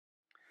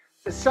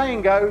The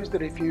saying goes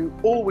that if you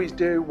always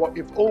do what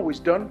you've always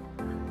done,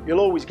 you'll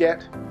always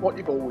get what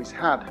you've always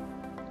had.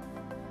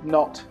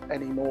 Not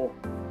anymore.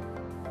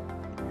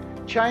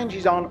 Change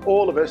is on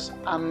all of us,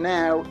 and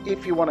now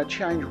if you want to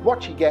change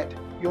what you get,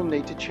 you'll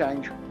need to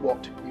change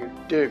what you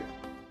do.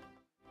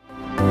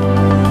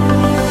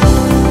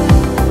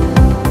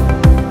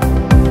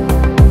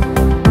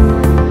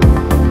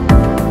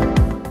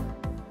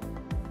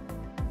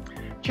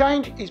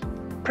 Change is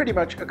pretty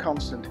much a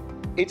constant.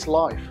 It's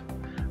life.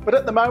 But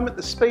at the moment,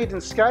 the speed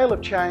and scale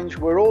of change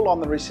we're all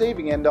on the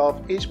receiving end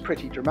of is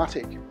pretty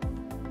dramatic.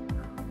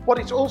 What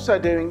it's also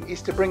doing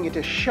is to bring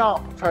into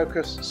sharp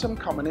focus some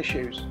common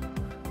issues.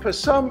 For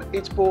some,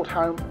 it's brought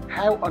home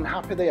how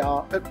unhappy they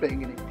are at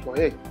being an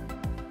employee.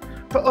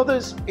 For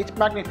others, it's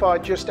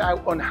magnified just how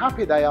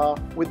unhappy they are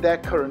with their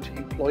current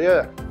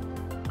employer.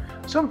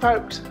 Some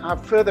folks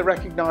have further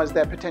recognised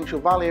their potential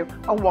value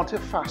and want to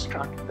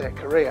fast-track their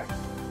career.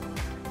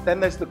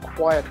 Then there's the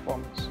quiet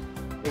ones,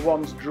 the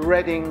ones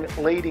dreading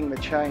leading the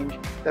change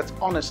that's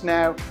on us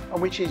now and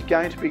which is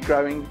going to be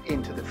growing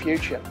into the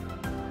future.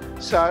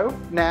 So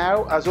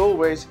now, as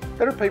always,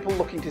 there are people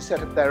looking to set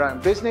up their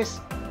own business,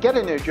 get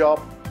a new job,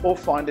 or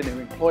find a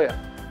new employer.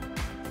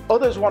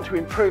 Others want to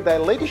improve their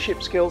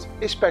leadership skills,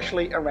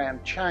 especially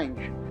around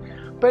change.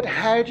 But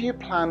how do you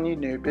plan your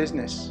new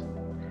business?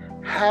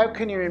 How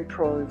can you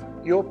improve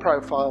your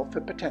profile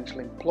for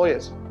potential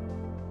employers?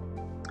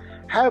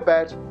 How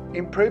about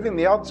improving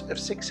the odds of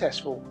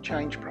successful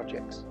change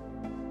projects?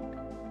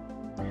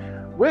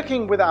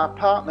 Working with our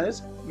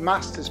partners,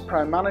 Masters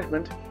Pro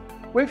Management,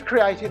 we've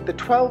created the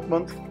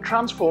 12-month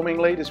Transforming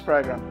Leaders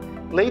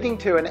Programme, leading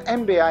to an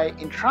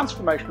MBA in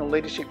Transformational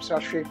Leadership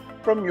Strategy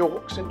from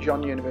York St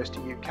John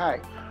University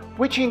UK,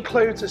 which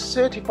includes a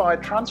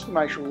Certified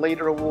Transformational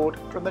Leader Award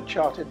from the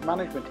Chartered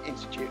Management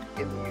Institute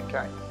in the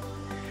UK.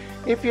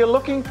 If you're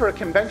looking for a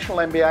conventional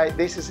MBA,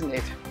 this isn't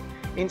it.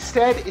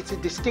 Instead, it's a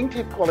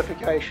distinctive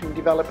qualification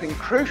developing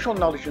crucial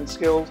knowledge and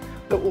skills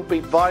that will be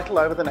vital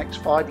over the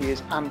next 5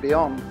 years and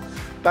beyond,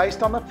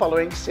 based on the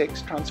following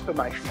 6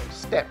 transformational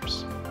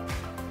steps.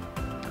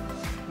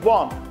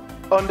 1.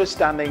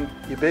 Understanding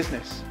your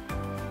business.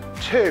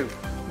 2.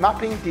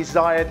 Mapping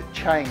desired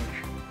change.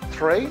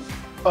 3.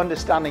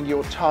 Understanding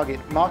your target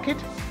market.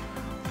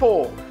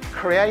 4.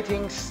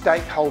 Creating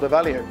stakeholder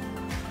value.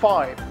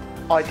 5.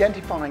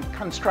 Identifying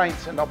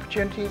constraints and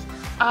opportunities.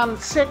 And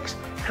 6.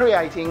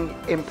 Creating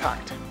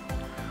impact.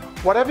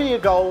 Whatever your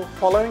goal,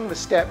 following the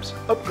steps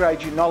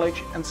upgrades your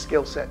knowledge and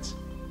skill sets.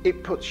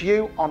 It puts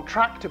you on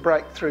track to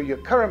break through your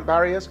current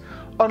barriers,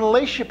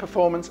 unleash your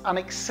performance and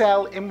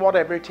excel in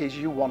whatever it is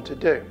you want to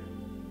do.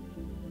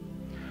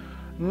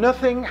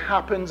 Nothing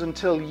happens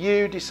until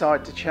you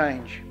decide to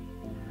change.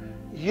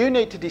 You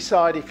need to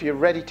decide if you're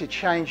ready to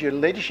change your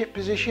leadership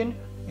position,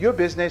 your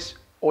business,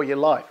 or your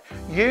life.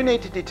 You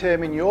need to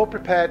determine your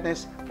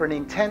preparedness for an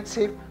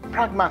intensive,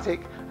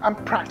 pragmatic, and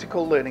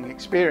practical learning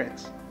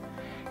experience.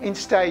 In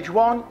stage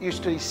 1, you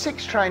study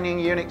 6 training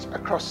units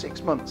across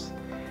 6 months.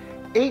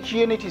 Each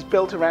unit is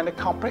built around a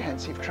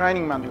comprehensive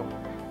training manual.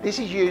 This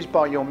is used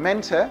by your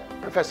mentor,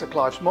 Professor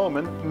Clive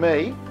Smallman,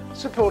 me,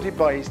 supported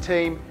by his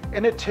team,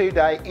 in a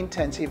 2-day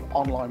intensive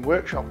online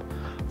workshop,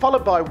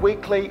 followed by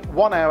weekly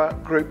 1-hour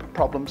group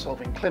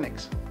problem-solving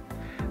clinics.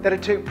 There are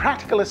 2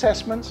 practical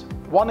assessments,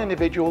 1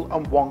 individual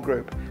and 1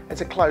 group. There's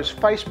a closed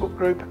Facebook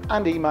group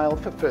and email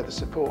for further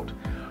support.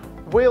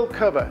 We'll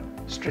cover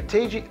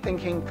strategic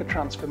thinking for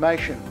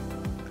transformation,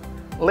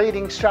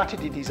 leading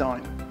strategy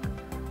design,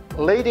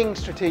 leading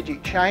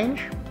strategic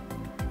change,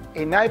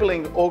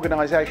 enabling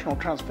organisational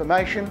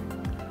transformation,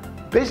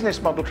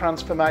 business model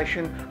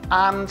transformation,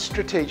 and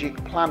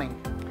strategic planning.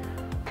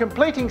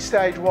 Completing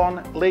stage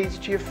 1 leads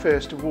to your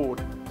first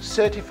award,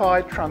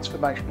 Certified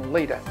Transformational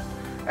Leader,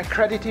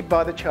 accredited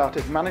by the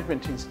Chartered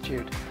Management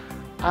Institute,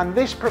 and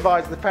this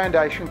provides the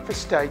foundation for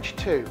stage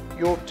 2,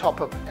 your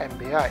top-up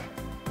MBA.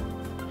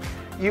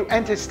 You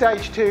enter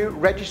stage 2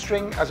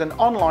 registering as an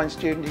online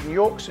student in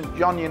York St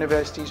John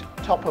University's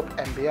top-up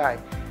MBA.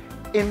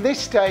 In this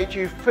stage,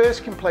 you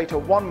first complete a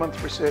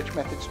 1-month research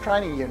methods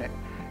training unit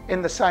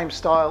in the same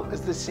style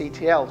as the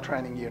CTL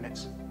training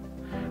units.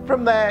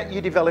 From there,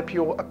 you develop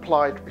your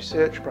applied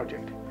research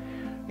project.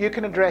 You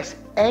can address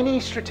any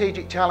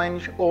strategic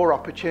challenge or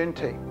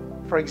opportunity,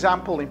 for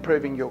example,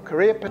 improving your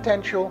career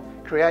potential,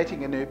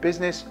 creating a new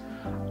business,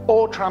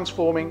 or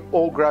transforming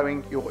or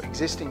growing your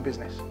existing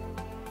business.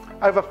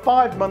 Over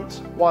 5 months,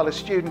 while a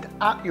student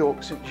at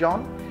York St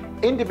John,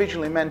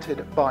 individually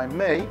mentored by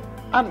me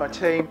and my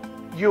team,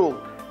 you'll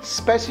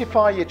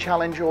specify your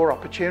challenge or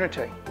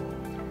opportunity,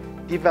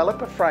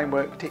 develop a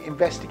framework to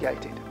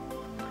investigate it,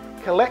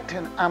 collect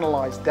and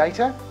analyse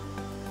data,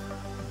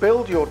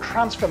 build your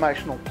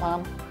transformational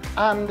plan,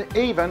 and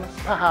even,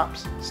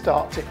 perhaps,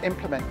 start to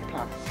implement your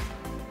plan.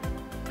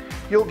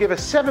 You'll give a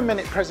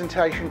 7-minute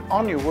presentation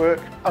on your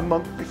work a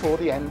month before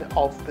the end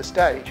of the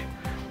stage.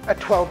 At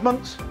 12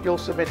 months, you'll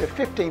submit a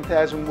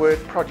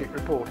 15,000-word project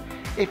report.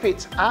 If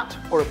it's at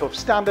or above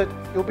standard,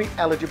 you'll be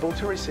eligible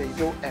to receive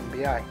your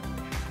MBA.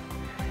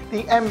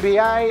 The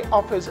MBA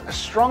offers a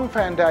strong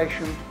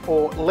foundation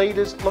for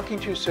leaders looking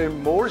to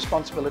assume more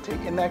responsibility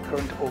in their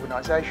current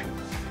organisation,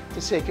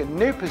 to seek a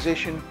new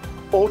position,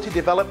 or to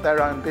develop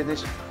their own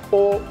business,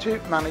 or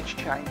to manage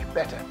change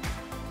better.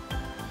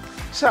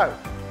 So,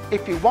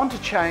 if you want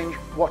to change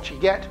what you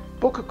get,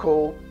 book a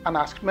call and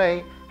ask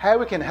me how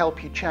we can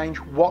help you change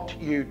what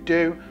you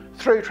do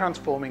through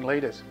Transforming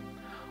Leaders.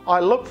 I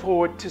look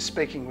forward to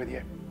speaking with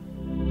you.